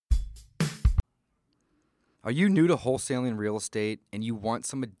Are you new to wholesaling real estate and you want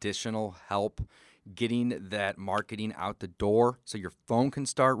some additional help getting that marketing out the door so your phone can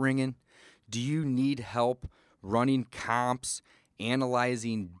start ringing? Do you need help running comps,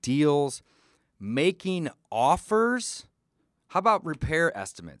 analyzing deals, making offers? How about repair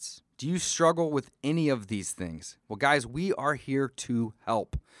estimates? Do you struggle with any of these things? Well, guys, we are here to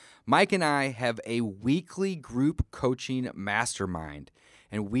help. Mike and I have a weekly group coaching mastermind,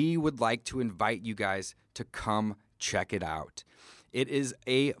 and we would like to invite you guys to come check it out. It is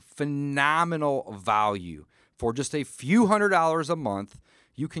a phenomenal value. For just a few $100s a month,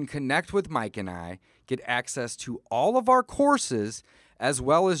 you can connect with Mike and I, get access to all of our courses, as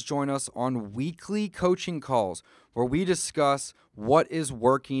well as join us on weekly coaching calls where we discuss what is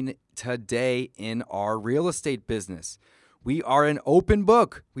working today in our real estate business. We are an open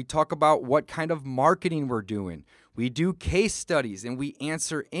book. We talk about what kind of marketing we're doing. We do case studies, and we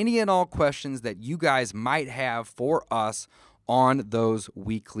answer any and all questions that you guys might have for us on those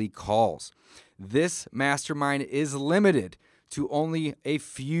weekly calls. This mastermind is limited to only a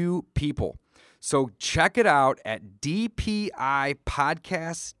few people. So check it out at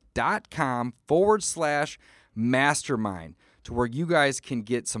dpipodcast.com/mastermind to where you guys can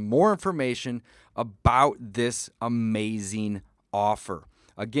get some more information about this amazing offer.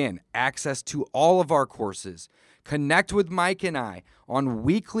 Again, access to all of our courses. Connect with Mike and I on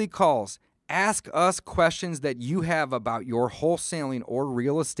weekly calls. Ask us questions that you have about your wholesaling or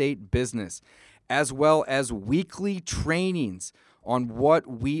real estate business, as well as weekly trainings on what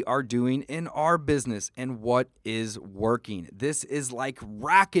we are doing in our business and what is working. This is like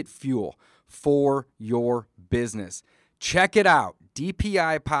rocket fuel for your business. Check it out,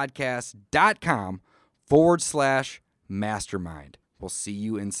 dpipodcast.com/mastermind. We'll see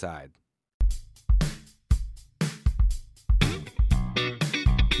you inside.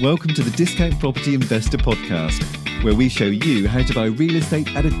 Welcome to the Discount Property Investor Podcast, where we show you how to buy real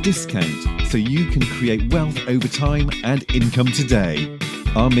estate at a discount so you can create wealth over time and income today.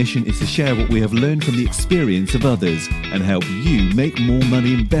 Our mission is to share what we have learned from the experience of others and help you make more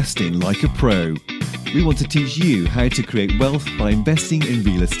money investing like a pro. We want to teach you how to create wealth by investing in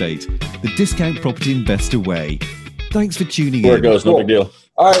real estate, the Discount Property Investor way. Thanks for tuning in. Where it goes, no big deal.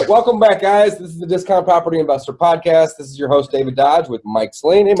 All right, welcome back, guys. This is the Discount Property Investor Podcast. This is your host, David Dodge, with Mike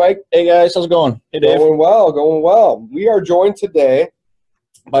Slane. Hey, Mike. Hey, guys. How's it going? Hey, Dave. Going well, going well. We are joined today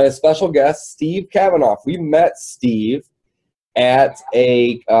by a special guest, Steve Cavanaugh. We met Steve at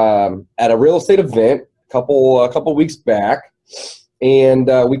a real estate event a couple weeks back, and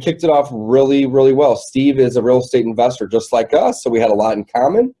we kicked it off really, really well. Steve is a real estate investor just like us, so we had a lot in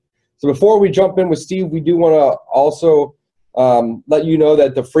common. So before we jump in with Steve, we do want to also let you know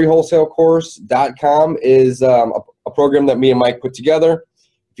that the freewholesalecourse.com is a program that me and Mike put together.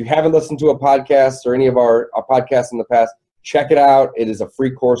 If you haven't listened to a podcast or any of our podcasts in the past, check it out. It is a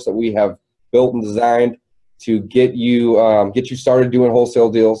free course that we have built and designed to get you started doing wholesale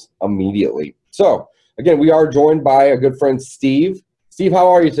deals immediately. So again, we are joined by a good friend, Steve. Steve, how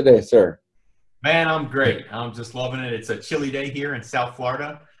are you today, sir? Man, I'm great. I'm just loving it. It's a chilly day here in South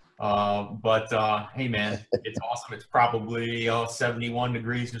Florida. But hey, man, it's awesome. It's probably 71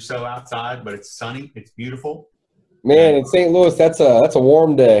 degrees or so outside, but it's sunny. It's beautiful. Man, in St. Louis, that's a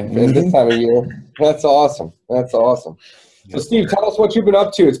warm day at this time of year. That's awesome. That's awesome. So, Steve, tell us what you've been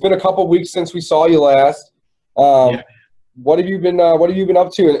up to. It's been a couple weeks since we saw you last. What have you been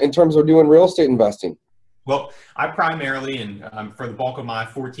up to in terms of doing real estate investing? Well, I primarily, and for the bulk of my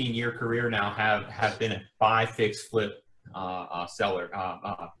 14-year career now, have been a buy, fix, flip seller,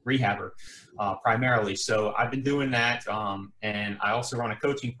 rehabber, primarily. So I've been doing that, and I also run a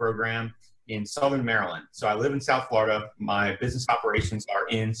coaching program in Southern Maryland. So I live in South Florida. My business operations are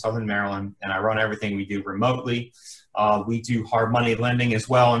in Southern Maryland, and I run everything we do remotely. We do hard money lending as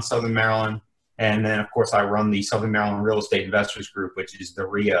well in Southern Maryland. And then, of course, I run the Southern Maryland Real Estate Investors Group, which is the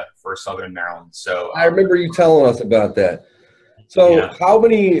RIA for Southern Maryland. So I remember you telling us about that. So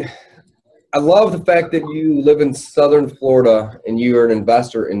I love the fact that you live in Southern Florida and you are an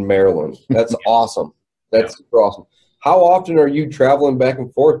investor in Maryland. That's awesome. That's super awesome. How often are you traveling back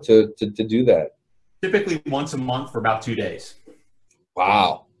and forth to do that? Typically once a month for about 2 days.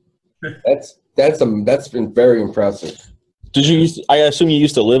 Wow. That's been very impressive. I assume you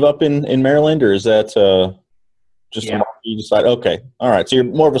used to live up in Maryland, or is that just you decide? Okay. All right. So you're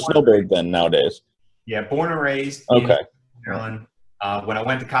more of a snowbird then nowadays. Yeah. Born and raised in Maryland. When I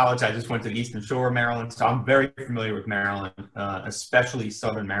went to college, I just went to the Eastern Shore of Maryland. So I'm very familiar with Maryland, especially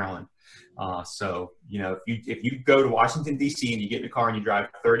Southern Maryland. So, if you go to Washington, D.C. and you get in a car and you drive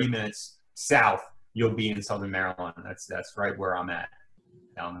 30 minutes south, you'll be in Southern Maryland. That's right where I'm at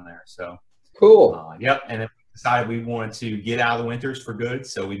down there. So Cool. Yep. And then we decided we wanted to get out of the winters for good,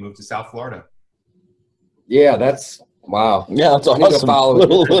 so we moved to South Florida. Yeah, that's wow. Yeah, that's I need to awesome. follow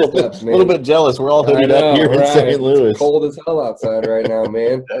Little your bit, steps, man. little bit jealous. We're all I hooded up know, here in right? St. Louis. It's cold as hell outside right now,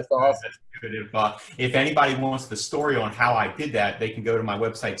 man. That's awesome. That's good. If anybody wants the story on how I did that, they can go to my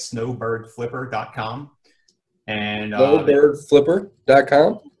website, snowbirdflipper.com. And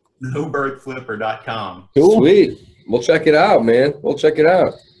Snowbirdflipper.com? snowbirdflipper.com. Cool. Sweet. We'll check it out, man. We'll check it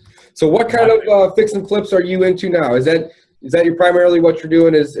out. So what kind of fix and flips are you into now? Is that your primarily what you're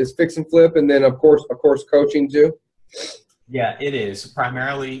doing is fix and flip, and then of course coaching too? Yeah, it is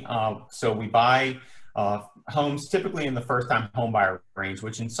primarily. So we buy homes typically in the first-time home buyer range,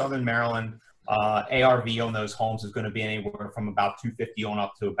 which in Southern Maryland, ARV on those homes is going to be anywhere from about 250 on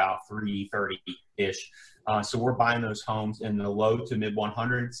up to about 330-ish. So we're buying those homes in the low to mid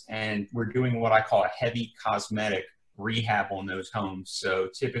 100s, and we're doing what I call a heavy cosmetic rehab on those homes. So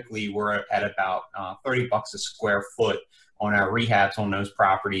typically we're at about $30 a square foot on our rehabs on those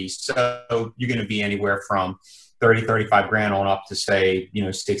properties. So you're going to be anywhere from 30, 35 grand on up to say,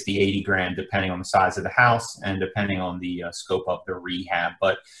 60, 80 grand, depending on the size of the house and depending on the scope of the rehab.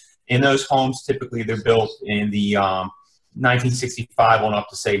 But in those homes, typically they're built in the 1965 on up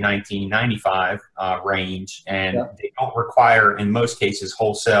to say 1995 range, and they don't require, in most cases,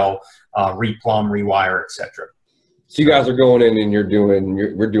 wholesale replumb, rewire, etc. So you guys are going in and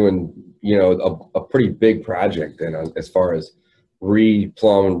we're doing a pretty big project then as far as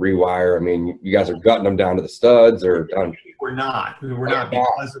replumb and rewire. I mean, you guys are gutting them down to the studs or done. We're not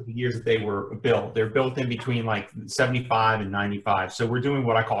because of the years that they were built. They're built in between like 75 and 95. So we're doing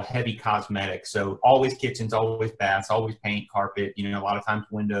what I call heavy cosmetics. So always kitchens, always baths, always paint, carpet, a lot of times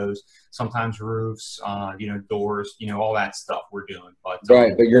windows, sometimes roofs, doors, all that stuff we're doing. But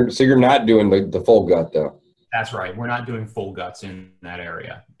right. But you're not doing the full gut though. That's right. We're not doing full guts in that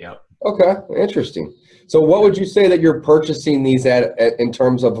area. Yep. Okay. Interesting. So what would you say that you're purchasing these at in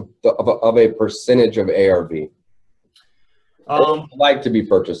terms of a percentage of ARV? Like to be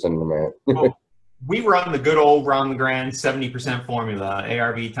purchasing them at? Well, we run the good old run the grand 70% formula.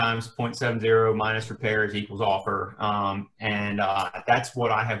 ARV times 0.70 minus repairs equals offer. And that's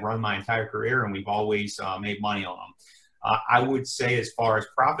what I have run my entire career, and we've always made money on them. I would say as far as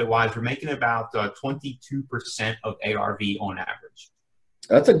profit-wise, we're making about 22% of ARV on average.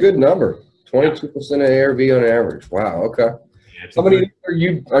 That's a good number. 22% of ARV on average. Wow. Okay. Yeah, how many are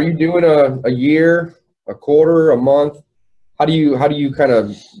you doing a year, a quarter, a month? How do you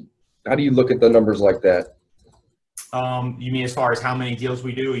look at the numbers like that? You mean as far as how many deals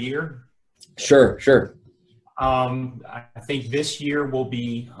we do a year? Sure. I think this year will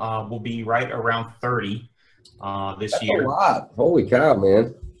be right around 30. This That's year. A lot. Holy cow,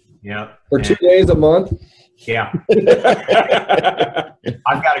 man. Yeah. For 2 days a month? Yeah.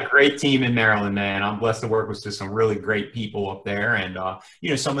 I've got a great team in Maryland, man. I'm blessed to work with just some really great people up there. And,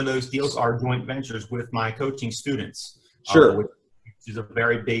 some of those deals are joint ventures with my coaching students. Sure. Which is a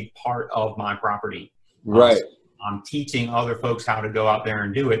very big part of my property. Right. So I'm teaching other folks how to go out there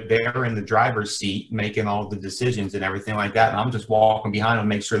and do it. They're in the driver's seat making all the decisions and everything like that. And I'm just walking behind them,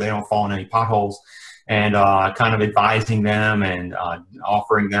 make sure they don't fall in any potholes, and kind of advising them and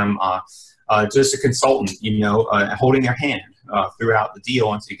offering them just a consultant, holding their hand throughout the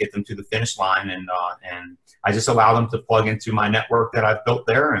deal and to get them to the finish line. And I just allow them to plug into my network that I've built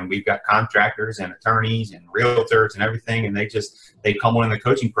there. And we've got contractors and attorneys and realtors and everything. And they come on in the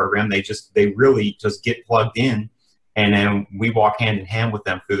coaching program. They really just get plugged in. And then we walk hand in hand with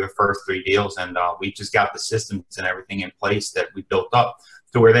them through their first 3 deals. And we've just got the systems and everything in place that we built up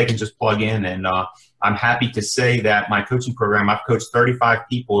to where they can just plug in. And I'm happy to say that my coaching program, I've coached 35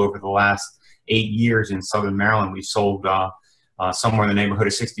 people over the last 8 years in Southern Maryland. We sold somewhere in the neighborhood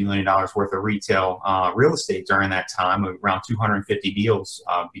of $60 million worth of retail real estate during that time, around 250 deals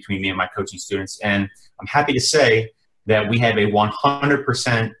between me and my coaching students. And I'm happy to say that we have a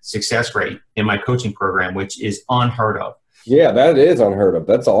 100% success rate in my coaching program, which is unheard of. Yeah, that is unheard of.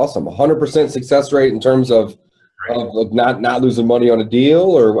 That's awesome. 100% success rate in terms of not losing money on a deal,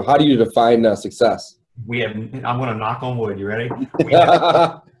 or how do you define success? I'm going to knock on wood. You ready?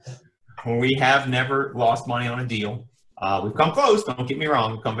 We have never lost money on a deal. We've come close. Don't get me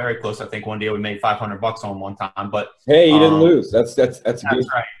wrong. We've come very close. I think one deal we made $500 on one time, but hey, you didn't lose. That's good. That's right.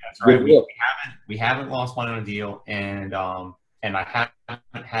 That's right. We haven't lost money on a deal, and I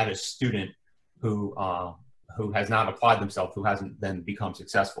haven't had a student who has not applied themselves who hasn't then become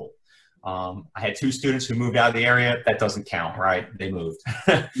successful. I had 2 students who moved out of the area. That doesn't count, right? They moved.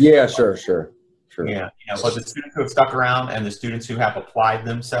 Yeah, sure. Yeah, but the students who have stuck around and the students who have applied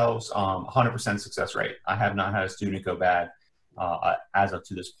themselves, 100% success rate. I have not had a student go bad as of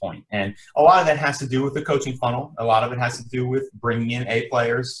to this point. And a lot of that has to do with the coaching funnel. A lot of it has to do with bringing in A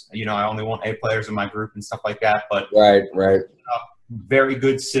players. I only want A players in my group and stuff like that. But right. Very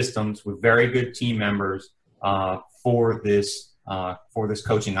good systems with very good team members for this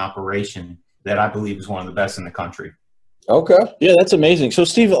coaching operation that I believe is one of the best in the country. Okay. Yeah, that's amazing. So,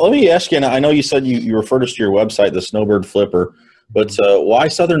 Steve, let me ask you, and I know you said you referred us to your website, the Snowbird Flipper, but why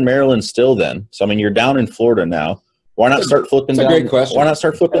Southern Maryland still then? So, I mean, you're down in Florida now. Why not start flipping That's a great question. Why not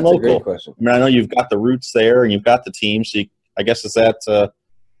start flipping That's local? a great question. I mean, I know you've got the roots there and you've got the team. So, I guess is that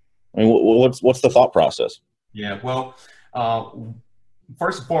what's the thought process? Yeah, well,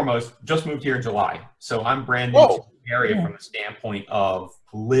 first and foremost, just moved here in July. So I'm brand new to the area from the standpoint of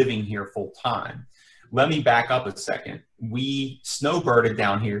living here full time. Let me back up a second. We snowbirded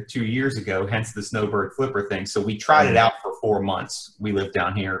down here 2 years ago, hence the Snowbird Flipper thing. So we tried it out for 4 months. We lived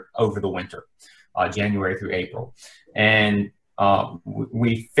down here over the winter, January through April. And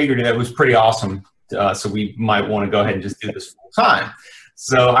we figured it was pretty awesome. So we might want to go ahead and just do this full time.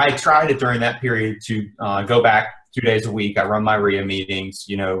 So I tried it during that period to go back 2 days a week. I run my RIA meetings,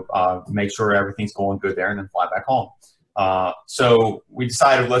 make sure everything's going good there, and then fly back home. So we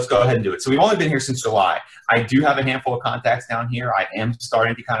decided, let's go ahead and do it. So we've only been here since July. I do have a handful of contacts down here. I am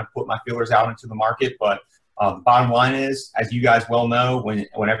starting to kind of put my feelers out into the market, but the bottom line is, as you guys well know,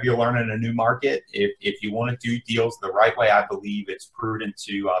 whenever you're learning a new market, if you want to do deals the right way, I believe it's prudent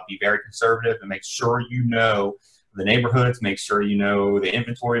to be very conservative and make sure you know the neighborhoods, make sure you know the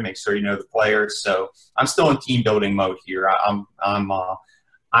inventory, make sure you know the players. So I'm still in team building mode here.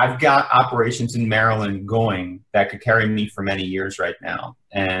 I've got operations in Maryland going that could carry me for many years right now.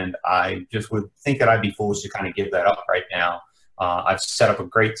 And I just would think that I'd be foolish to kind of give that up right now. I've set up a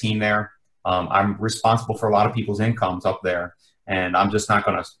great team there. I'm responsible for a lot of people's incomes up there. And I'm just not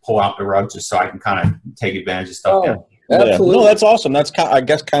going to pull out the rug just so I can kind of take advantage of stuff. Absolutely. No, that's awesome. That's I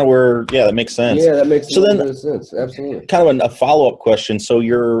guess kind of where, that makes sense. Yeah, that makes sense. Absolutely. Kind of a follow-up question. So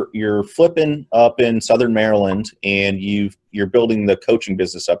you're flipping up in Southern Maryland, and you're building the coaching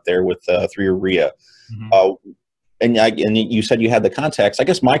business up there with through your RIA. Mm-hmm. And you said you had the contacts. I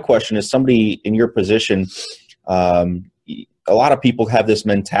guess my question is, somebody in your position, a lot of people have this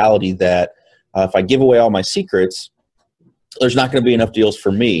mentality that if I give away all my secrets, there's not going to be enough deals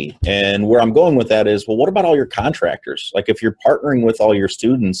for me. And where I'm going with that is, well, what about all your contractors? Like, if you're partnering with all your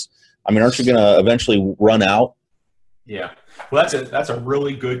students, I mean, aren't you going to eventually run out? Yeah. Well, that's a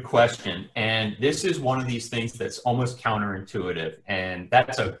really good question. And this is one of these things that's almost counterintuitive. And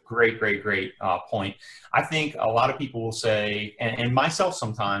that's a great point. I think a lot of people will say, and myself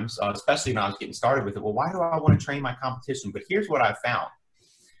sometimes, especially when I was getting started with it, well, why do I want to train my competition? But here's what I found.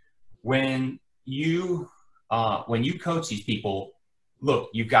 When you coach these people, look,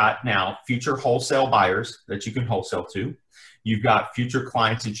 you've got now future wholesale buyers that you can wholesale to. You've got future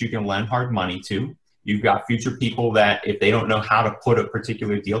clients that you can lend hard money to. You've got future people that if they don't know how to put a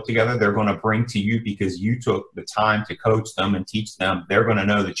particular deal together, they're going to bring to you because you took the time to coach them and teach them. They're going to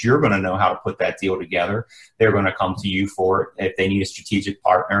know that you're going to know how to put that deal together. They're going to come to you for it if they need a strategic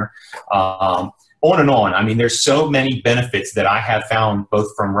partner. On and on. I mean, there's so many benefits that I have found both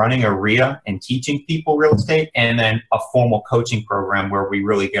from running a RIA and teaching people real estate, and then a formal coaching program where we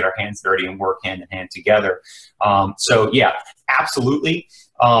really get our hands dirty and work hand in hand together. So yeah, absolutely.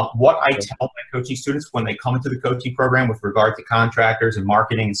 What I tell my coaching students when they come into the coaching program with regard to contractors and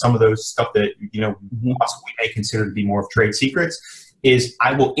marketing and some of those stuff that, possibly may consider to be more of trade secrets, is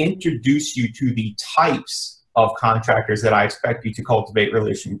I will introduce you to the types of contractors that I expect you to cultivate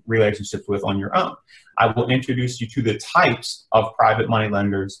relationships with on your own. I will introduce you to the types of private money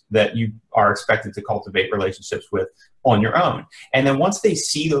lenders that you are expected to cultivate relationships with on your own. And then once they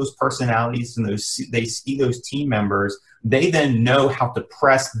see those personalities and they see those team members, they then know how to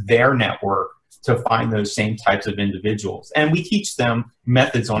press their network to find those same types of individuals. And we teach them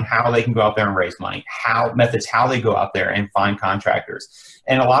methods on how they can go out there and raise money, how they go out there and find contractors.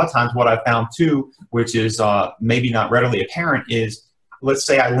 And a lot of times what I found too, which is maybe not readily apparent, is let's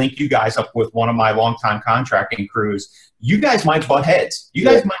say I link you guys up with one of my longtime contracting crews. You guys might butt heads. You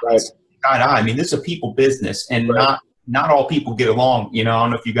guys might see eye to eye. I mean, this is a people business, and not all people get along. I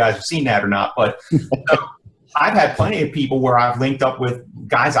don't know if you guys have seen that or not, but I've had plenty of people where I've linked up with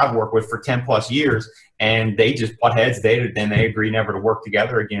guys I've worked with for 10 plus years, and they just butt heads. Then they agree never to work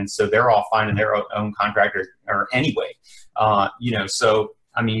together again. So they're all finding their own contractors anyway. So,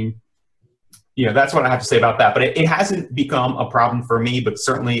 I mean, that's what I have to say about that. But it hasn't become a problem for me, but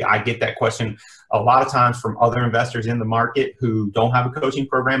certainly I get that question a lot of times from other investors in the market who don't have a coaching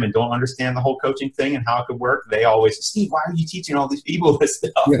program and don't understand the whole coaching thing and how it could work. They always say, Steve, why are you teaching all these people this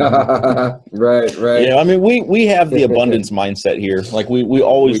stuff? Right. Yeah, I mean, we have the abundance mindset here. Like we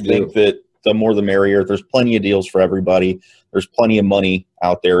always think that the more the merrier. There's plenty of deals for everybody. There's plenty of money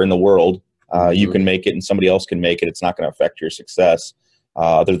out there in the world. You can make it and somebody else can make it. It's not going to affect your success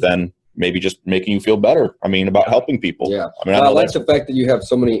other than maybe just making you feel better. I mean, about helping people. Yeah. I mean, I like the fact that you have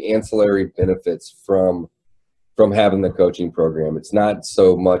so many ancillary benefits from having the coaching program. It's not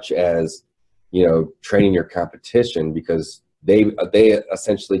so much as, training your competition, because they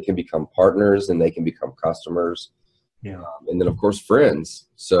essentially can become partners and they can become customers. Yeah. And then of course friends.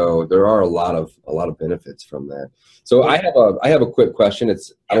 So there are a lot of benefits from that. So I have a quick question.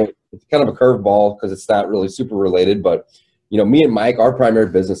 It's kind of a curveball because it's not really super related, but me and Mike, our primary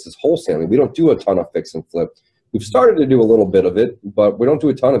business is wholesaling. We don't do a ton of fix and flip. We've started to do a little bit of it, but we don't do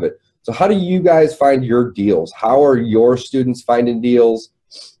a ton of it. So how do you guys find your deals? How are your students finding deals?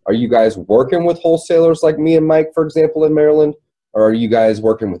 Are you guys working with wholesalers like me and Mike, for example, in Maryland? Or are you guys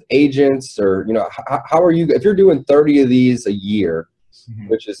working with agents? Or, how are you, if you're doing 30 of these a year,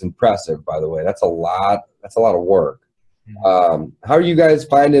 which is impressive, by the way, that's a lot of work. How are you guys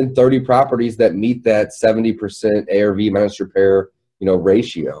finding 30 properties that meet that 70% ARV minus repair,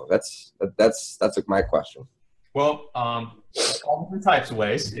 ratio? That's my question. Well, all different types of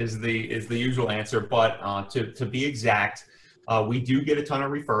ways is the usual answer, but to be exact, we do get a ton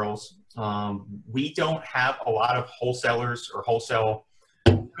of referrals. We don't have a lot of wholesalers or wholesale.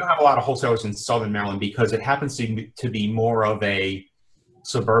 We don't have a lot of wholesalers in Southern Maryland because it happens to be more of a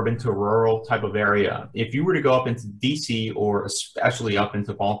suburban to rural type of area. If you were to go up into DC or especially up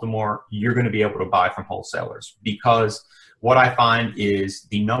into Baltimore, you're going to be able to buy from wholesalers, because what I find is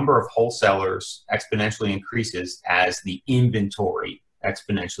the number of wholesalers exponentially increases as the inventory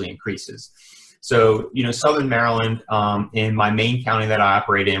exponentially increases. So, Southern Maryland, in my main county that I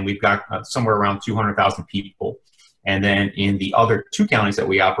operate in, we've got somewhere around 200,000 people. And then in the other two counties that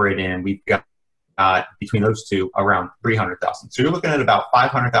we operate in, we've got between those two around 300,000. So you're looking at about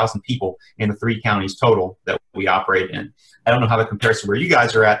 500,000 people in the three counties total that we operate in. I don't know how that compares to where you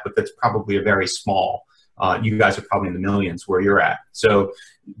guys are at, but that's probably a very small. You guys are probably in the millions where you're at. So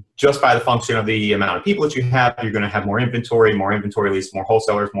just by the function of the amount of people that you have, you're going to have more inventory leads to more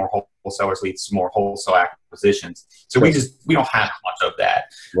wholesalers leads to more wholesale acquisitions. So we don't have much of that.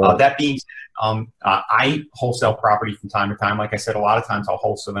 Right. That being said, I wholesale property from time to time. Like I said, a lot of times I'll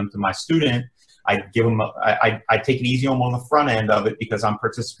wholesale them to my student. I give them, I take it easy on them on the front end of it because I'm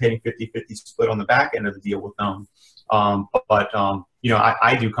participating 50-50 split on the back end of the deal with them.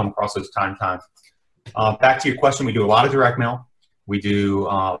 I do come across those time to time. Back to your question, we do a lot of direct mail. We do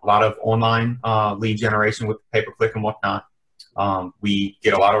a lot of online lead generation with pay-per-click and whatnot. We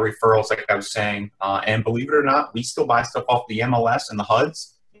get a lot of referrals, like I was saying. And believe it or not, we still buy stuff off the MLS and the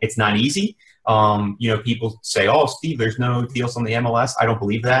HUDs. It's not easy. People say, oh, Steve, there's no deals on the MLS. I don't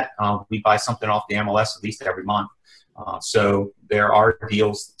believe that. We buy something off the MLS at least every month. So there are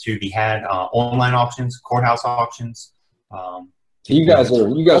deals to be had, online auctions, courthouse auctions. So you guys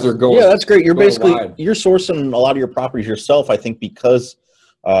are going. Yeah, that's great. You're basically wide. You're sourcing a lot of your properties yourself, I think, because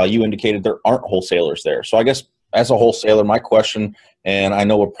you indicated there aren't wholesalers there. So I guess as a wholesaler, my question, and I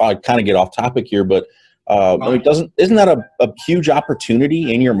know we'll probably kind of get off topic here, but isn't that a huge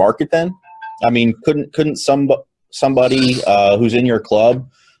opportunity in your market then? I mean, couldn't somebody who's in your club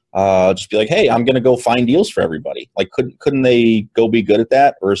just be like, hey, I'm going to go find deals for everybody? Like, couldn't they go be good at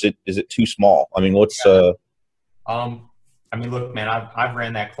that, or is it too small? I mean, look, man, I've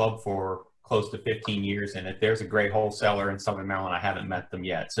ran that club for close to 15 years, and if there's a great wholesaler in Southern Maryland, I haven't met them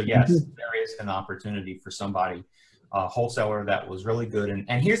yet. So yes, there is an opportunity for somebody, a wholesaler that was really good.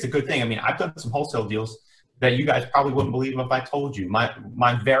 And here's the good thing. I mean, I've done some wholesale deals that you guys probably wouldn't believe if I told you. My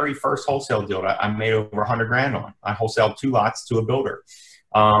very first wholesale deal I made over $100,000 on. I wholesaled 2 lots to a builder.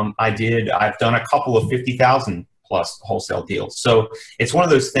 I've done a couple of 50,000 plus wholesale deals. So it's one of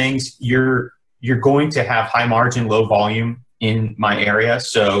those things you're going to have high margin, low volume in my area.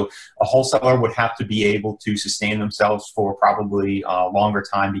 So a wholesaler would have to be able to sustain themselves for probably a longer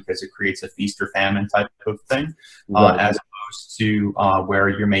time because it creates a feast or famine type of thing, right. As opposed to where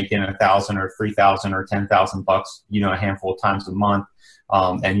you're making $1,000 or $3,000 or $10,000, a handful of times a month.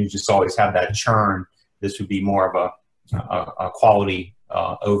 And you just always have that churn. This would be more of a quality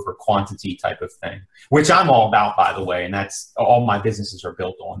over quantity type of thing, which I'm all about, by the way. And that's all my businesses are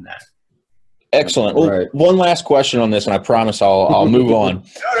built on that. Excellent. Well, right. One last question on this, and I promise I'll move on.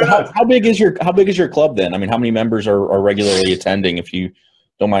 So how big is your club then? I mean, how many members are regularly attending, if you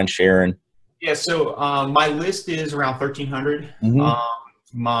don't mind sharing? Yeah, so my list is around 1,300.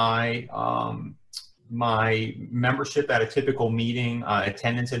 my membership at a typical meeting,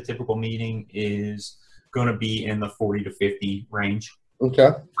 attendance at a typical meeting is going to be in the 40 to 50 range.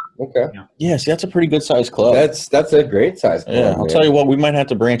 Okay. Yeah, see, that's a pretty good sized club. That's a great size club. Yeah, I'll tell you what, we might have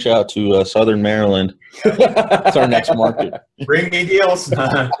to branch out to Southern Maryland. That's our next market. Bring me deals.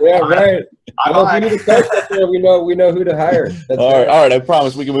 Yeah, right. Well, if you need a coach up there, we know who to hire. That's All right. I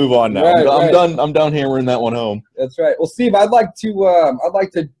promise we can move on now. Right, I'm right. done. I'm done hammering that one home. That's right. Well, Steve, I'd like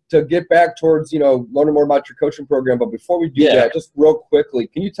to get back towards learning more about your coaching program. But before we do that, just real quickly,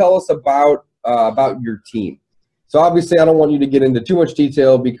 can you tell us about your team? So obviously, I don't want you to get into too much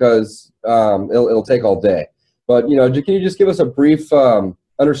detail because it'll take all day. But can you just give us a brief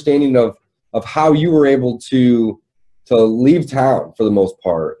understanding of how you were able to leave town for the most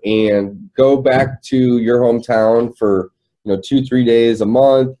part and go back to your hometown for 2-3 days a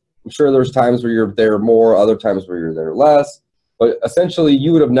month? I'm sure there's times where you're there more, other times where you're there less. But essentially,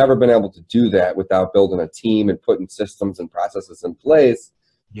 you would have never been able to do that without building a team and putting systems and processes in place.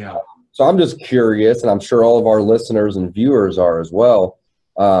 Yeah. So I'm just curious, and I'm sure all of our listeners and viewers are as well.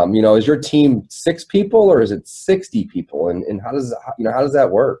 Is your team 6 people or is it 60 people? And how does that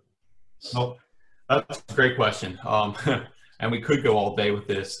work? Well, that's a great question. And we could go all day with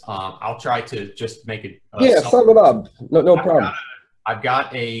this. I'll try to just make it. Sum it up. No problem. I've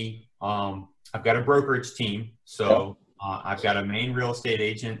got a brokerage team. So I've got a main real estate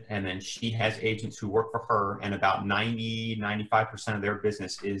agent, and then she has agents who work for her, and about 95% of their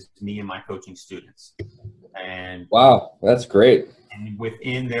business is me and my coaching students. And wow, that's great. And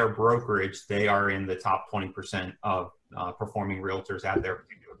within their brokerage, they are in the top 20% of performing realtors at their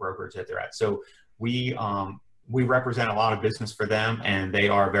particular brokerage that they're at. So we represent a lot of business for them, and they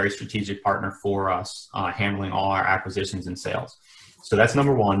are a very strategic partner for us, handling all our acquisitions and sales. So that's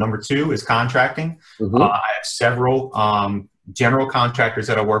number one. Number two is contracting. Mm-hmm. I have several general contractors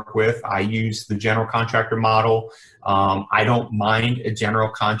that I work with. I use the general contractor model. I don't mind a general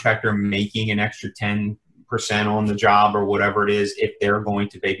contractor making an extra 10% on the job or whatever it is if they're going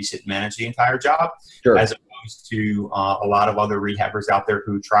to babysit and manage the entire job, sure, as opposed to a lot of other rehabbers out there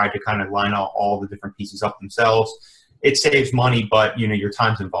who try to kind of line out all the different pieces up themselves. It saves money, but your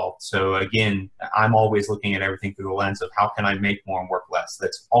time's involved. So again, I'm always looking at everything through the lens of how can I make more and work less.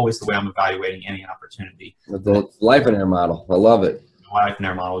 That's always the way I'm evaluating any opportunity. The life and air model. I love it. Life and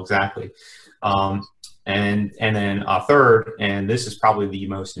air model, exactly. And then third, and this is probably the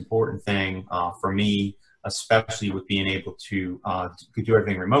most important thing for me, especially with being able to do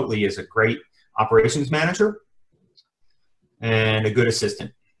everything remotely, is a great operations manager and a good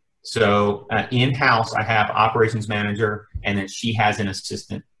assistant. So in-house, I have operations manager, and then she has an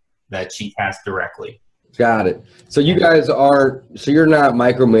assistant that she tasks directly. Got it. So you guys you're not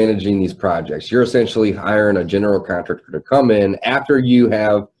micromanaging these projects. You're essentially hiring a general contractor to come in after you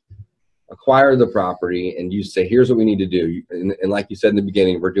have acquired the property, and you say, here's what we need to do. And like you said in the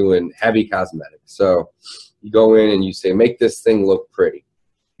beginning, we're doing heavy cosmetics. So you go in and you say, make this thing look pretty.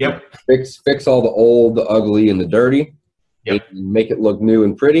 Yep. Fix all the old, the ugly, and the dirty. Yep. Make it look new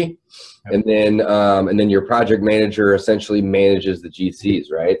and pretty. Yep. And then your project manager essentially manages the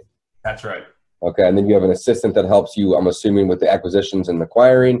GCs, right? That's right. Okay, and then you have an assistant that helps you, I'm assuming, with the acquisitions and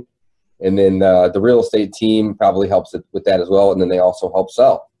acquiring. And then the real estate team probably helps with that as well. And then they also help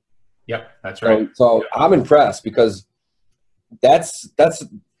sell. Yep, that's right. So I'm impressed because that's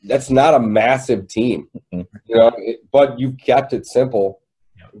not a massive team, but you've kept it simple.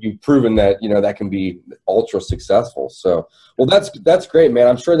 You've proven that that can be ultra successful. So, well, that's great, man.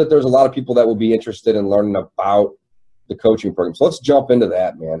 I'm sure that there's a lot of people that will be interested in learning about the coaching program. So let's jump into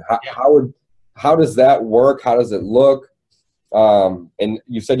that, man. How does that work? How does it look? And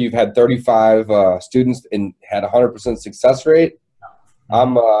you said you've had 35 students and had 100% success rate.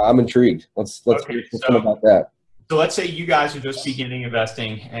 I'm intrigued. Let's hear some about that. So let's say you guys are just beginning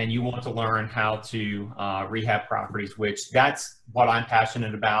investing and you want to learn how to rehab properties, which that's what I'm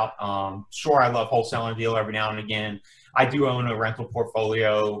passionate about. Sure, I love wholesaling a deal every now and again. I do own a rental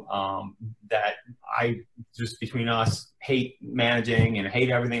portfolio that I, just between us, hate managing and hate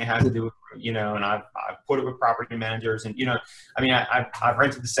everything it has to do with, and I've put it with property managers and, I've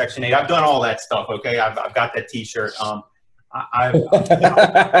rented the Section 8. I've done all that stuff, okay? I've got that T-shirt. I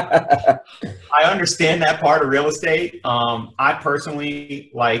understand that part of real estate. I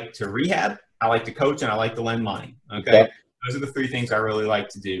personally like to rehab, I like to coach, and I like to lend money. Okay. Yep. Those are the three things I really like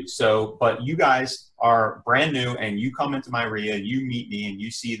to do. So, but you guys are brand new and you come into my RIA, you meet me and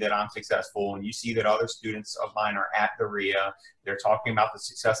you see that I'm successful and you see that other students of mine are at the RIA. They're talking about the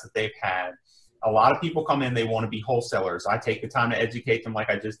success that they've had. a lot of people come in, they want to be wholesalers. I take the time to educate them like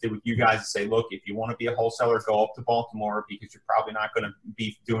I just did with you guys and say, look, if you want to be a wholesaler, go up to Baltimore because you're probably not going to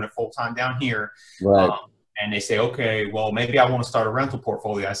be doing it full time down here. Right. And they say, okay, well, maybe I want to start a rental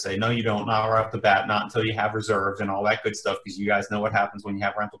portfolio. I say, no, you don't, not right off the bat, not until you have reserves and all that good stuff, because you guys know what happens when you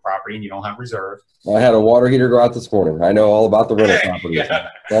have rental property and you don't have reserves. I had a water heater go out this morning. I know all about the rental property. Yeah.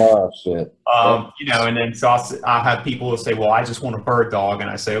 Oh, shit. You know, and then so I'll have people who say, well, I just want a bird dog. And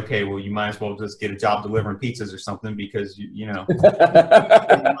I say, okay, well, you might as well just get a job delivering pizzas or something because, you know,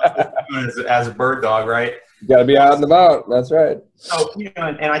 as a bird dog, right? You got to be out and about. That's right. So, you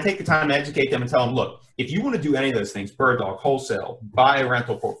know, and I take the time to educate them and tell them, look, if you want to do any of those things, bird dog, wholesale, buy a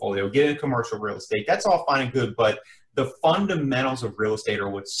rental portfolio, get in commercial real estate, that's all fine and good. But the fundamentals of real estate are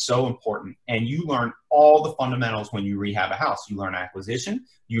what's so important. And you learn all the fundamentals when you rehab a house. You learn acquisition,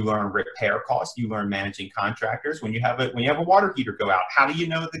 you learn repair costs, you learn managing contractors. When you have a water heater go out, how do you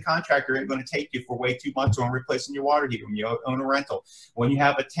know the contractor ain't going to take you for way too much on replacing your water heater when you own a rental? When you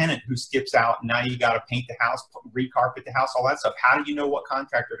have a tenant who skips out, and now you got to paint the house, recarpet the house, all that stuff. How do you know what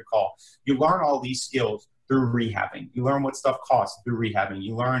contractor to call? You learn all these skills through rehabbing. You learn what stuff costs through rehabbing.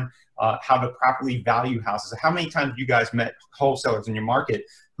 You learn how to properly value houses. How many times have you guys met wholesalers in your market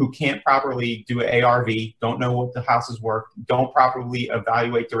who can't properly do an ARV, don't know what the house is worth, don't properly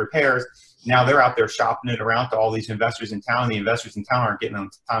evaluate the repairs? Now they're out there shopping it around to all these investors in town. The investors in town aren't getting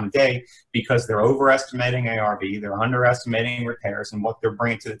them time of day because they're overestimating ARV, they're underestimating repairs, and what they're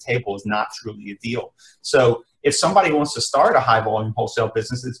bringing to the table is not truly a deal. So if somebody wants to start a high volume wholesale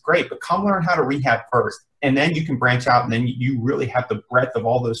business, it's great, but come learn how to rehab first. And then you can branch out, and then you really have the breadth of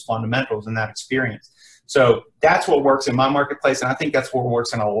all those fundamentals and that experience. So that's what works in my marketplace. And I think that's what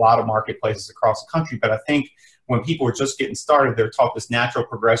works in a lot of marketplaces across the country. But I think when people are just getting started, they're taught this natural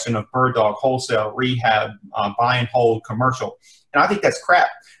progression of bird dog, wholesale, rehab, buy and hold, commercial. And I think that's crap.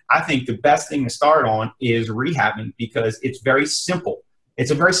 I think the best thing to start on is rehabbing because it's very simple.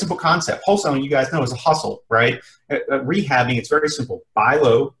 It's a very simple concept. Wholesaling, you guys know, is a hustle, right? Rehabbing, it's very simple. Buy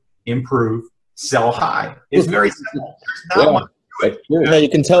low, improve, sell high. It's very simple. There's not much to it. Yeah, you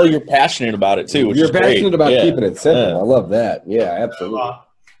can tell you're passionate about it too. Which You're is passionate great. about Yeah. keeping it simple. Yeah. I love that. Yeah, absolutely.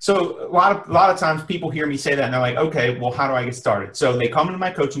 So a lot of times people hear me say that and they're like, okay, well, how do I get started? So they come into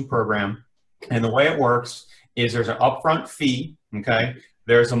my coaching program, and the way it works is there's an upfront fee, okay?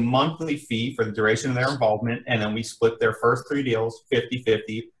 There's a monthly fee for the duration of their involvement, and then we split their first 3 deals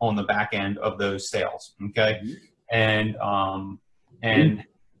 50-50 on the back end of those sales, okay? And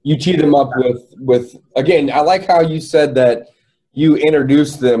you tee them up with again, I like how you said that you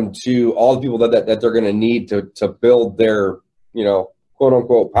introduce them to all the people that they're going to need to build their, you know, quote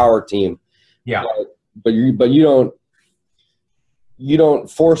unquote power team. yeah. But you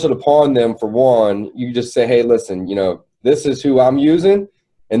don't force it upon them. For one, you just say, hey, listen, you know, this is who I'm using,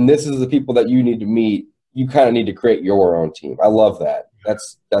 and this is the people that you need to meet. You kind of need to create your own team. I love that.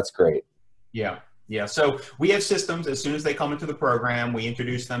 That's great. Yeah. Yeah. So we have systems. As soon as they come into the program, we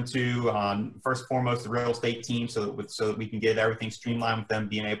introduce them to, first and foremost, the real estate team so that we can get everything streamlined with them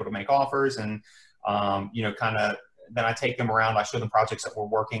being able to make offers. And, you know, kind of then I take them around. I show them projects that we're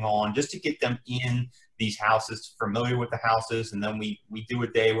working on just to get them in these houses, familiar with the houses. And then we do a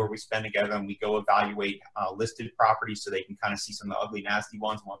day where we spend together and we go evaluate listed properties so they can kind of see some of the ugly, nasty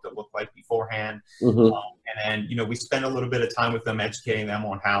ones and what they look like beforehand. Mm-hmm. And then, you know, we spend a little bit of time with them, educating them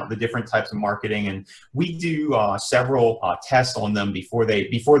on how the different types of marketing. And we do several tests on them before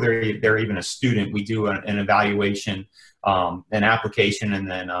they're even a student. We do an evaluation, an application, and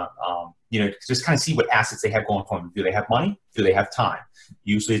then, you know, just kind of see what assets they have going for them. Do they have money? Do they have time?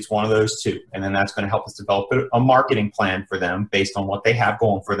 Usually it's one of those two. And then that's going to help us develop a marketing plan for them based on what they have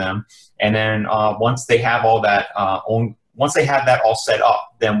going for them. And then once they have all that once they have that all set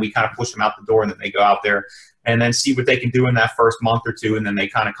up, then we kind of push them out the door, and then they go out there and then see what they can do in that first month or two. And then they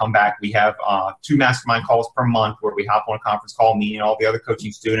kind of come back. We have 2 mastermind calls per month where we hop on a conference call, meeting all the other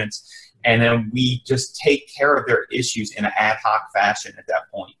coaching students. And then we just take care of their issues in an ad hoc fashion at that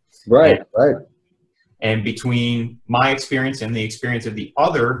point. Right. And between my experience and the experience of the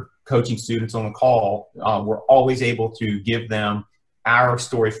other coaching students on the call, we're always able to give them our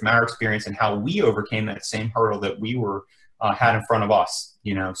story from our experience and how we overcame that same hurdle that we had in front of us.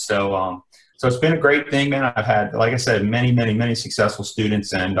 You know, so it's been a great thing, man. I've had, like I said, many successful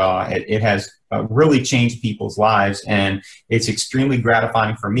students, and it has really changed people's lives. And it's extremely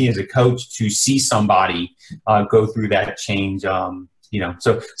gratifying for me as a coach to see somebody go through that change. You know,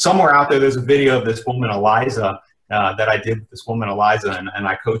 so somewhere out there's a video of this woman, Eliza, that I did with this woman, Eliza, and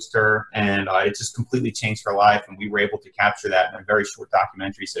I coached her, and it just completely changed her life. And we were able to capture that in a very short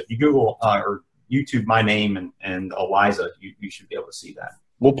documentary. So if you Google or YouTube my name and Eliza, you should be able to see that.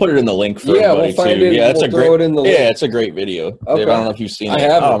 We'll put it in the link for Yeah, everybody we'll find too. it. Yeah, we'll throw it in the link. Yeah, it's a great video. Okay. Dave, I don't know if you've seen it. I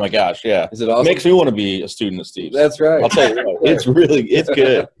haven't. Oh my gosh, yeah. Is it awesome? Makes me want to be a student of Steve's. That's right. I'll tell you what, it's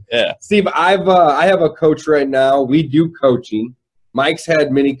good. Yeah. Steve, I have a coach right now. We do coaching. Mike's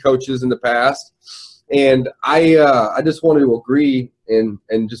had many coaches in the past, and I just wanted to agree and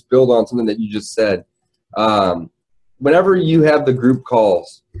just build on something that you just said. Whenever you have the group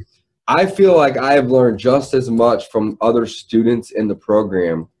calls, I feel like I have learned just as much from other students in the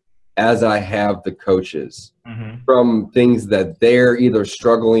program as I have the coaches from things that they're either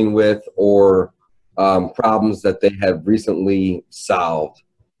struggling with or problems that they have recently solved.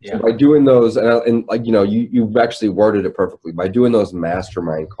 Yeah. So by doing those, and like, you know, you've actually worded it perfectly. By doing those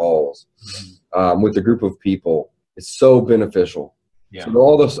mastermind calls with a group of people, it's so beneficial. Yeah. So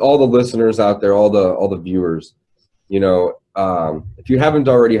all the listeners out there, all the viewers, you know, if you haven't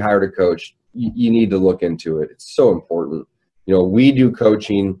already hired a coach, you need to look into it. It's so important. You know, we do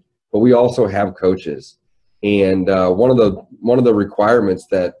coaching, but we also have coaches. And one of the requirements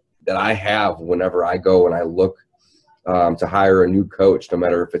that I have whenever I go and I look to hire a new coach, no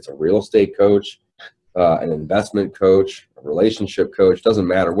matter if it's a real estate coach, an investment coach, a relationship coach, doesn't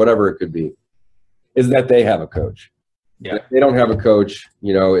matter, whatever it could be, is that they have a coach. Yeah. If they don't have a coach,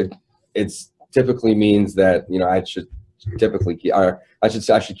 you know, it's typically means that, you know, I should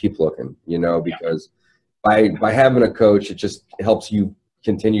keep looking, you know, because by having a coach, it just helps you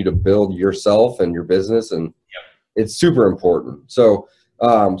continue to build yourself and your business, and it's super important. So,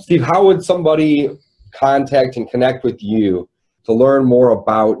 Steve, how would somebody contact and connect with you to learn more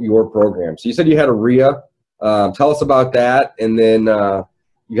about your program? So you said you had a RIA. Tell us about that, and then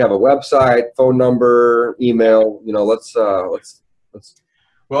you have a website, phone number, email. You know, let's.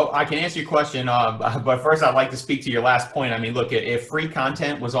 Well, I can answer your question, but first I'd like to speak to your last point. I mean, look, if free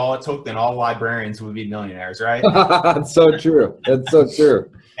content was all it took, then all librarians would be millionaires, right? That's so true. That's so true.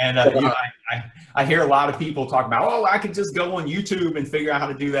 And you know, I hear a lot of people talk about, oh, I could just go on YouTube and figure out how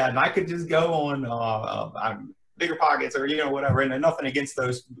to do that, and I could just go on Bigger Pockets or, you know, whatever. And nothing against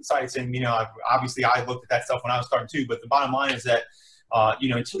those sites. And, you know, obviously I looked at that stuff when I was starting too. But the bottom line is that, you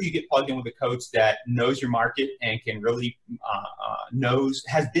know, until you get plugged in with a coach that knows your market and can really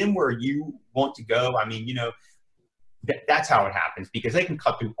has been where you want to go, I mean, you know, that's how it happens, because they can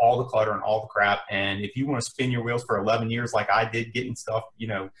cut through all the clutter and all the crap. And if you want to spin your wheels for 11 years like I did, getting stuff, you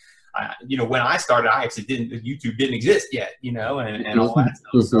know, when I started, I actually YouTube didn't exist yet, you know, and all that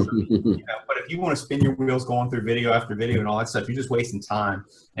stuff. So, you know, but if you want to spin your wheels going through video after video and all that stuff, you're just wasting time.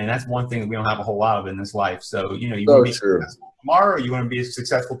 And that's one thing that we don't have a whole lot of in this life. So, you know, you want to be successful tomorrow, or you want to be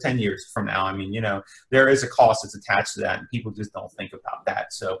successful 10 years from now. I mean, you know, there is a cost that's attached to that, and people just don't think about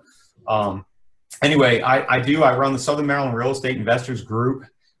that. So, anyway, I run the Southern Maryland Real Estate Investors Group.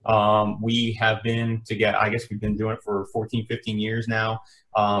 We have been together, I guess we've been doing it for 14, 15 years now.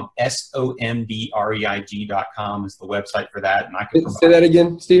 SOMDREIG.com is the website for that. And I can say that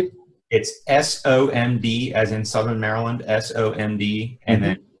again, Steve. It's SOMD as in Southern Maryland, SOMD, and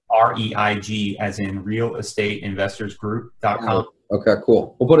then REIG as in Real Estate Investors Group.com. Okay,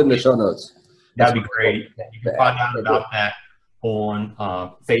 cool. We'll put it in the show notes. That'd be great. You can find out about that on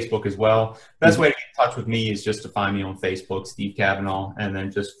Facebook as well. Best way to get in touch with me is just to find me on Facebook, Steve Cavanaugh, and then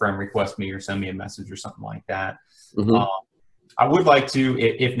just friend request me or send me a message or something like that. I would like to,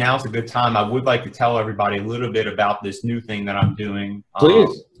 if now's a good time, I would like to tell everybody a little bit about this new thing that I'm doing.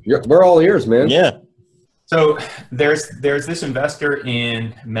 Please. We're all ears, man. Yeah. So there's this investor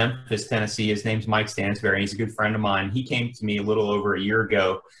in Memphis, Tennessee. His name's Mike Stansberry. He's a good friend of mine. He came to me a little over a year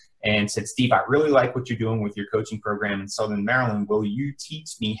ago and said, Steve, I really like what you're doing with your coaching program in Southern Maryland. Will you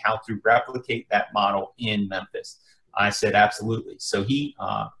teach me how to replicate that model in Memphis? I said, absolutely. So he,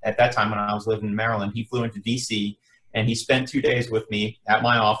 at that time when I was living in Maryland, he flew into DC and he spent 2 days with me at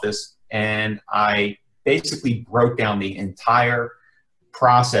my office. And I basically broke down the entire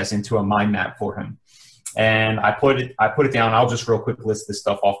process into a mind map for him. And I put it down. I'll just real quick list this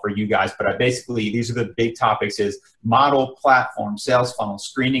stuff off for you guys. But these are the big topics: is model, platform, sales funnel,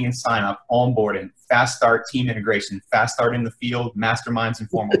 screening and sign up, onboarding, fast start, team integration, fast start in the field, masterminds and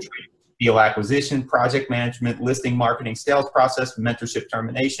formal training, deal acquisition, project management, listing, marketing, sales process, mentorship,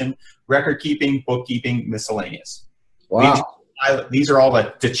 termination, record keeping, bookkeeping, miscellaneous. Wow. These are all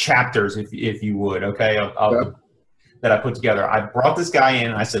the chapters, if you would, okay, that I put together. I brought this guy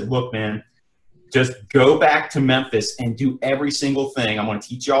in and I said, look, man, just go back to Memphis and do every single thing. I'm going to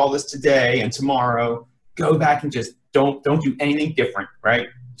teach you all this today and tomorrow. Go back and just don't do anything different, right?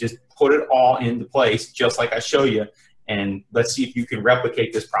 Just put it all into place, just like I show you. And let's see if you can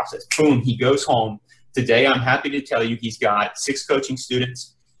replicate this process. Boom, he goes home. Today, I'm happy to tell you he's got 6 coaching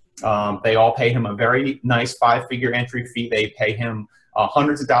students. They all pay him a very nice 5-figure entry fee. They pay him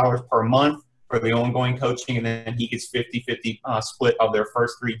hundreds of dollars per month for the ongoing coaching, and then he gets 50-50 split of their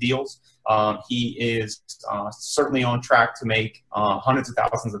first 3 deals. He is certainly on track to make hundreds of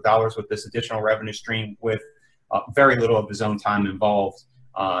thousands of dollars with this additional revenue stream with very little of his own time involved.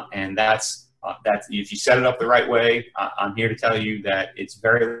 And that's if you set it up the right way, I'm here to tell you that it's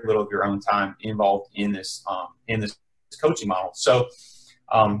very little of your own time involved in this coaching model. So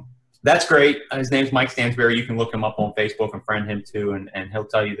that's great. His name's Mike Stansberry. You can look him up on Facebook and friend him too, and he'll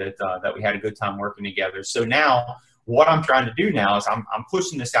tell you that we had a good time working together. So now what I'm trying to do now is I'm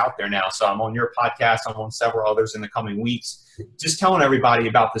pushing this out there now. So I'm on your podcast. I'm on several others in the coming weeks, just telling everybody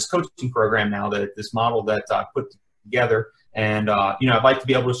about this coaching program now, that this model that I put together. And, I'd like to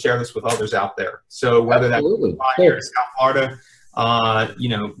be able to share this with others out there. So whether that's here to South Florida,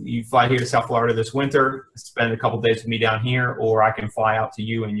 you fly here to South Florida this winter, spend a couple days with me down here, or I can fly out to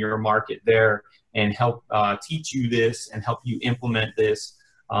you in your market there and help teach you this and help you implement this.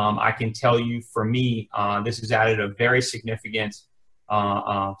 I can tell you, for me, this has added a very significant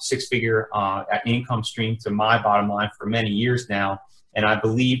 6-figure income stream to my bottom line for many years now. And I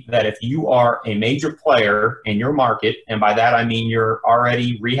believe that if you are a major player in your market, and by that I mean you're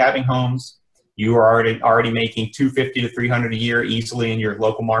already rehabbing homes, you are already making $250 to $300 a year easily in your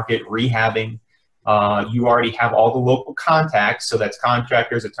local market rehabbing. You already have all the local contacts, so that's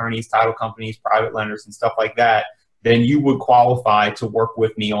contractors, attorneys, title companies, private lenders, and stuff like that. Then you would qualify to work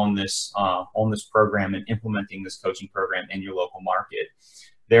with me on this program and implementing this coaching program in your local market.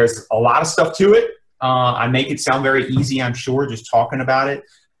 There's a lot of stuff to it. I make it sound very easy, I'm sure, just talking about it.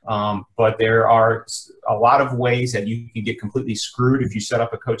 But there are a lot of ways that you can get completely screwed if you set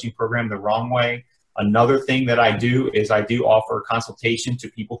up a coaching program the wrong way. Another thing that I do is I do offer consultation to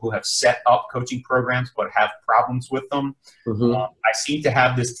people who have set up coaching programs but have problems with them. Mm-hmm. I seem to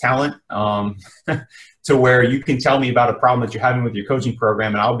have this talent to where you can tell me about a problem that you're having with your coaching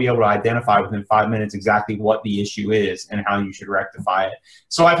program, and I'll be able to identify within 5 minutes exactly what the issue is and how you should rectify it.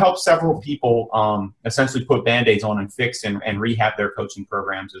 So I've helped several people essentially put Band-Aids on and fix and rehab their coaching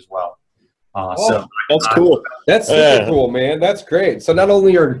programs as well. So that's cool. That's super cool, man. That's great. So not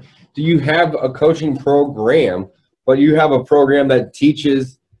only do you have a coaching program, but you have a program that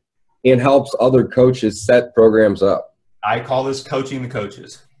teaches and helps other coaches set programs up. I call this coaching the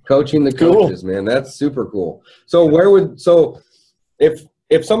coaches. Coaching the coaches, man. That's super cool. So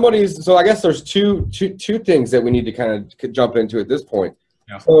if somebody's, so I guess there's two things that we need to kind of jump into at this point.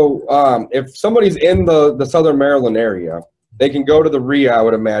 Yeah. So if somebody's in the Southern Maryland area, they can go to the RIA, I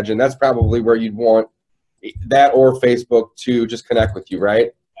would imagine. That's probably where you'd want that, or Facebook, to just connect with you,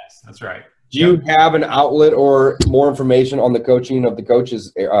 right? Yes, that's right. Do you have an outlet or more information on the coaching of the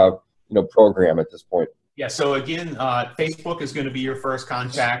coaches program at this point? Yeah, so again, Facebook is going to be your first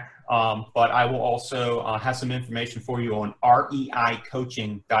contact, but I will also have some information for you on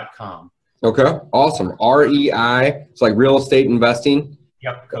reicoaching.com. Okay, awesome. REI, it's like real estate investing.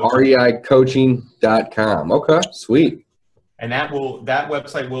 Yep. reicoaching.com. Okay, sweet. And that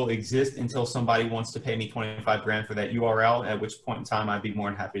website will exist until somebody wants to pay me $25,000 for that URL, at which point in time I'd be more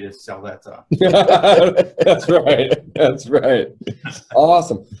than happy to sell that. That's right. That's right.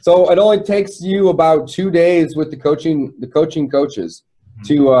 Awesome. So it only takes you about 2 days with the coaching coaches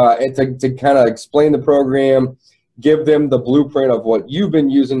to kind of explain the program, give them the blueprint of what you've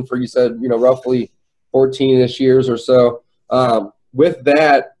been using for, you said, roughly 14-ish years or so. With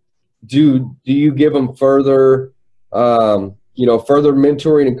that, do you give them further further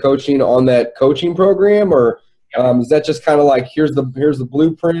mentoring and coaching on that coaching program, or is that just kind of like, here's the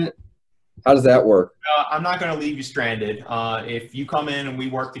blueprint? How does that work? I'm not going to leave you stranded. If you come in and we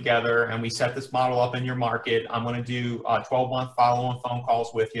work together and we set this model up in your market, I'm going to do 12-month follow-on phone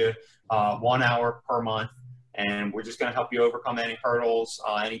calls with you, 1 hour per month. And we're just going to help you overcome any hurdles,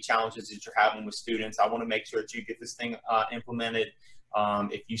 any challenges that you're having with students. I want to make sure that you get this thing implemented.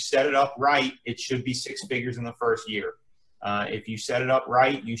 If you set it up right, it should be 6 figures in the first year. If you set it up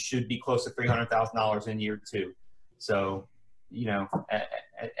right, you should be close to $300,000 in year 2. So,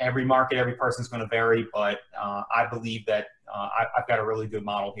 every market, every person's going to vary, but I believe that I've got a really good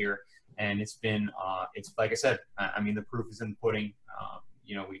model here. And it's like I said, the proof is in the pudding.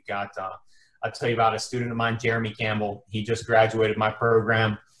 We've got, I'll tell you about a student of mine, Jeremy Campbell. He just graduated my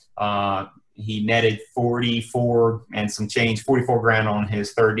program. He netted 44 and some change, $44,000 on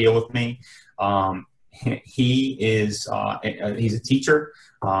his third deal with me. He's a teacher.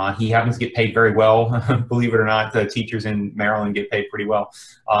 He happens to get paid very well. Believe it or not, the teachers in Maryland get paid pretty well.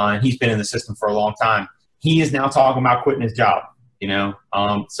 He's been in the system for a long time. He is now talking about quitting his job,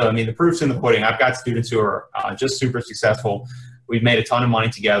 So, the proof's in the pudding. I've got students who are just super successful We've made a ton of money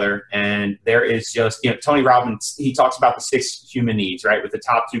together, and there is just, Tony Robbins, he talks about the 6 human needs, right? With the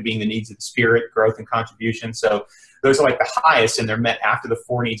top 2 being the needs of the spirit, growth, and contribution. So those are like the highest, and they're met after the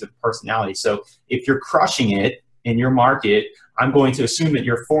 4 needs of the personality. So if you're crushing it in your market, I'm going to assume that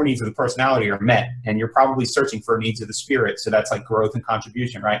your 4 needs of the personality are met, and you're probably searching for needs of the spirit. So that's like growth and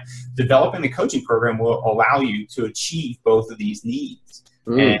contribution, right? Developing the coaching program will allow you to achieve both of these needs.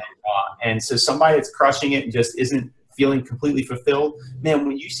 And so somebody that's crushing it and just isn't feeling completely fulfilled, man,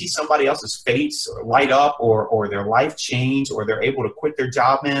 when you see somebody else's face light up or their life change or they're able to quit their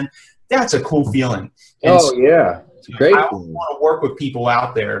job, man, that's a cool feeling. And yeah. It's great. I want to work with people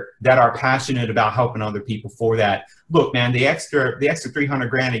out there that are passionate about helping other people for that. Look, man, the extra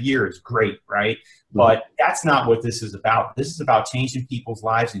 $300,000 a year is great, right? But that's not what this is about. This is about changing people's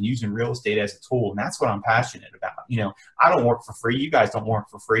lives and using real estate as a tool. And that's what I'm passionate about. I don't work for free. You guys don't work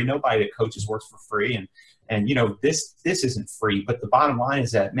for free. Nobody that coaches works for free. And this isn't free. But the bottom line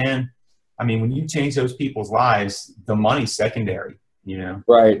is that, man, I mean, when you change those people's lives, the money's secondary,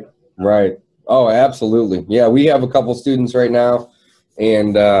 Right. Oh, absolutely. Yeah, we have a couple students right now,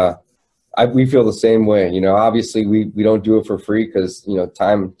 and we feel the same way. Obviously we don't do it for free because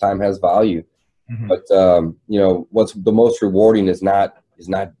time has value. But what's the most rewarding is not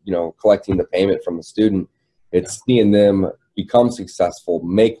collecting the payment from the student. It's seeing them become successful,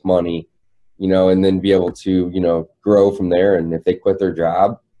 make money, and then be able to grow from there. And if they quit their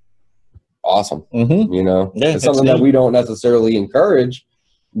job, awesome. It's something that we don't necessarily encourage.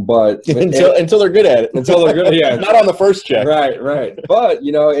 But until they're good at it, not on the first check, right. But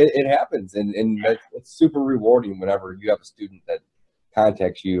it happens, and it's super rewarding whenever you have a student that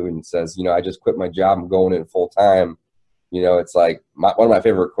contacts you and says, I just quit my job, I'm going in full time. It's like one of my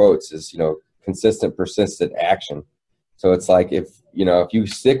favorite quotes is consistent, persistent action. So it's like if you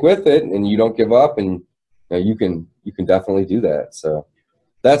stick with it and you don't give up, and you can definitely do that. So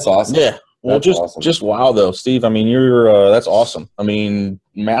that's awesome. Yeah. Well, just wow though, Steve. I mean, you're that's awesome. I mean,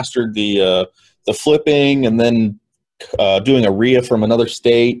 mastered the flipping, and then doing a RIA from another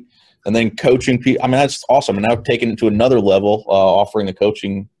state, and then coaching people. I mean, that's awesome. And now taking it to another level, offering the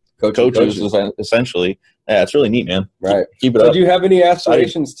coaches essentially. Yeah, it's really neat, man. Right. Keep it up. Do you have any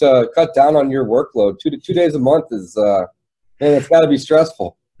aspirations to cut down on your workload? 2 days a month is man, it's got to be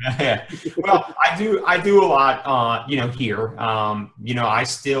stressful. Well, I do a lot, here. I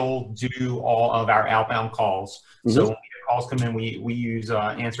still do all of our outbound calls. So when calls come in, we use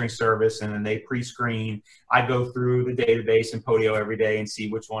answering service, and then they pre-screen. I go through the database and Podio every day and see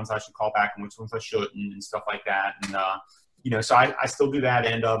which ones I should call back and which ones I shouldn't, and stuff like that. And, so I still do that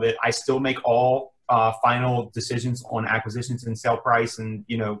end of it. I still make all final decisions on acquisitions and sale price and,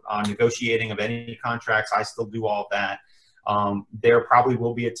 negotiating of any contracts. I still do all of that. There probably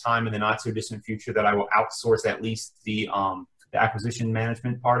will be a time in the not so distant future that I will outsource at least the acquisition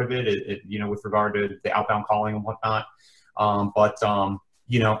management part of it, with regard to the outbound calling and whatnot. I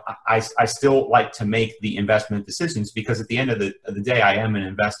still like to make the investment decisions, because at the end of the day, I am an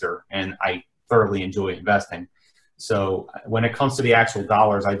investor and I thoroughly enjoy investing. So when it comes to the actual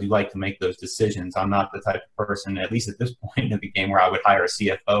dollars, I do like to make those decisions. I'm not the type of person, at least at this point in the game, where I would hire a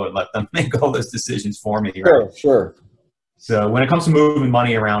CFO and let them make all those decisions for me. Right? Sure. So when it comes to moving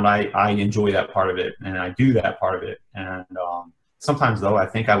money around, I enjoy that part of it, and I do that part of it. And sometimes, though, I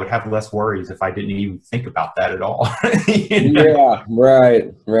think I would have less worries if I didn't even think about that at all. Yeah,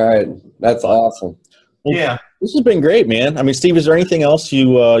 right. That's awesome. Well, yeah, this has been great, man. I mean, Steve, is there anything else you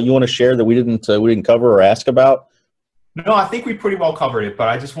want to share that we didn't cover or ask about? No, I think we pretty well covered it, but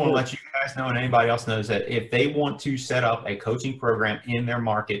I just want to let you guys know, and anybody else knows, that if they want to set up a coaching program in their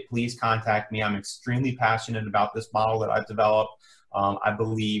market, please contact me. I'm extremely passionate about this model that I've developed. I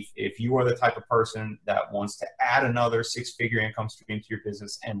believe if you are the type of person that wants to add another 6-figure income stream to your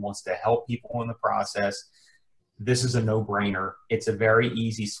business and wants to help people in the process, this is a no-brainer. It's a very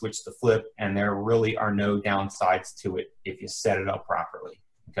easy switch to flip, and there really are no downsides to it if you set it up properly.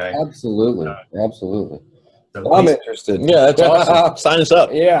 Okay. Absolutely. So I'm interested. Yeah, that's awesome. Sign us up.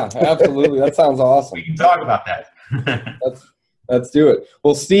 Yeah, absolutely. That sounds awesome. We can talk about that. Let's do it.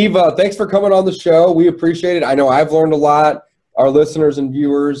 Well, Steve, thanks for coming on the show. We appreciate it. I know I've learned a lot. Our listeners and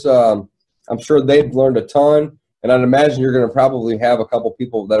viewers, I'm sure they've learned a ton. And I'd imagine you're going to probably have a couple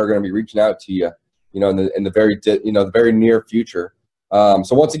people that are going to be reaching out to you, in the very near future. So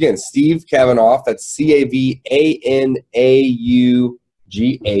once again, Steve Cavanaugh. That's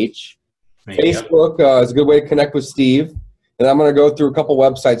CAVANAUGH. Facebook is a good way to connect with Steve. And I'm going to go through a couple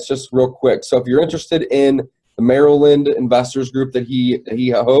websites just real quick. So if you're interested in the Maryland Investors Group that he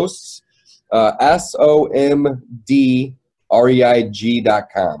hosts,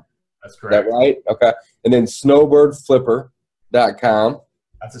 SOMDREIG.com. That's correct. Is that right? Okay. And then Snowbird Flipper,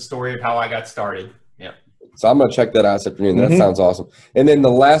 That's the story of how I got started. Yeah. So I'm going to check that out this afternoon. That sounds awesome. And then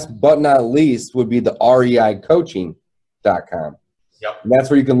the last but not least would be the reicoaching.com. Yep. And that's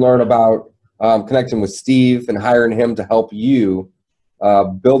where you can learn about connecting with Steve and hiring him to help you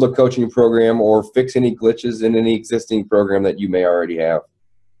build a coaching program or fix any glitches in any existing program that you may already have.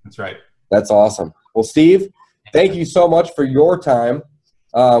 That's right. That's awesome. Well, Steve, thank you so much for your time.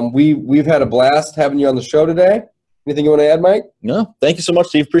 We've had a blast having you on the show today. Anything you want to add, Mike? No, thank you so much,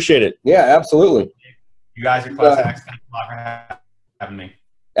 Steve. Appreciate it. Yeah, absolutely. You guys are class acts. Thanks a lot for having me.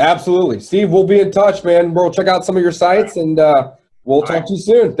 Absolutely. Steve, we'll be in touch, man. We'll check out some of your sites, and we'll talk to you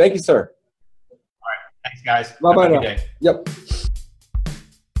soon. Thank you, sir. All right. Thanks, guys. Bye-bye now. Day. Yep.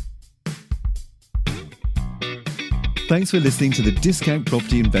 Thanks for listening to the Discount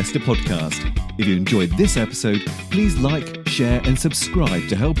Property Investor Podcast. If you enjoyed this episode, please like, share, and subscribe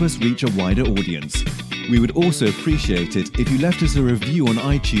to help us reach a wider audience. We would also appreciate it if you left us a review on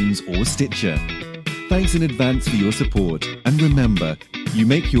iTunes or Stitcher. Thanks in advance for your support. And remember, you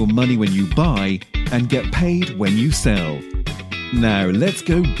make your money when you buy and get paid when you sell. Now let's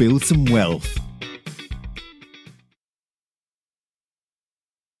go build some wealth.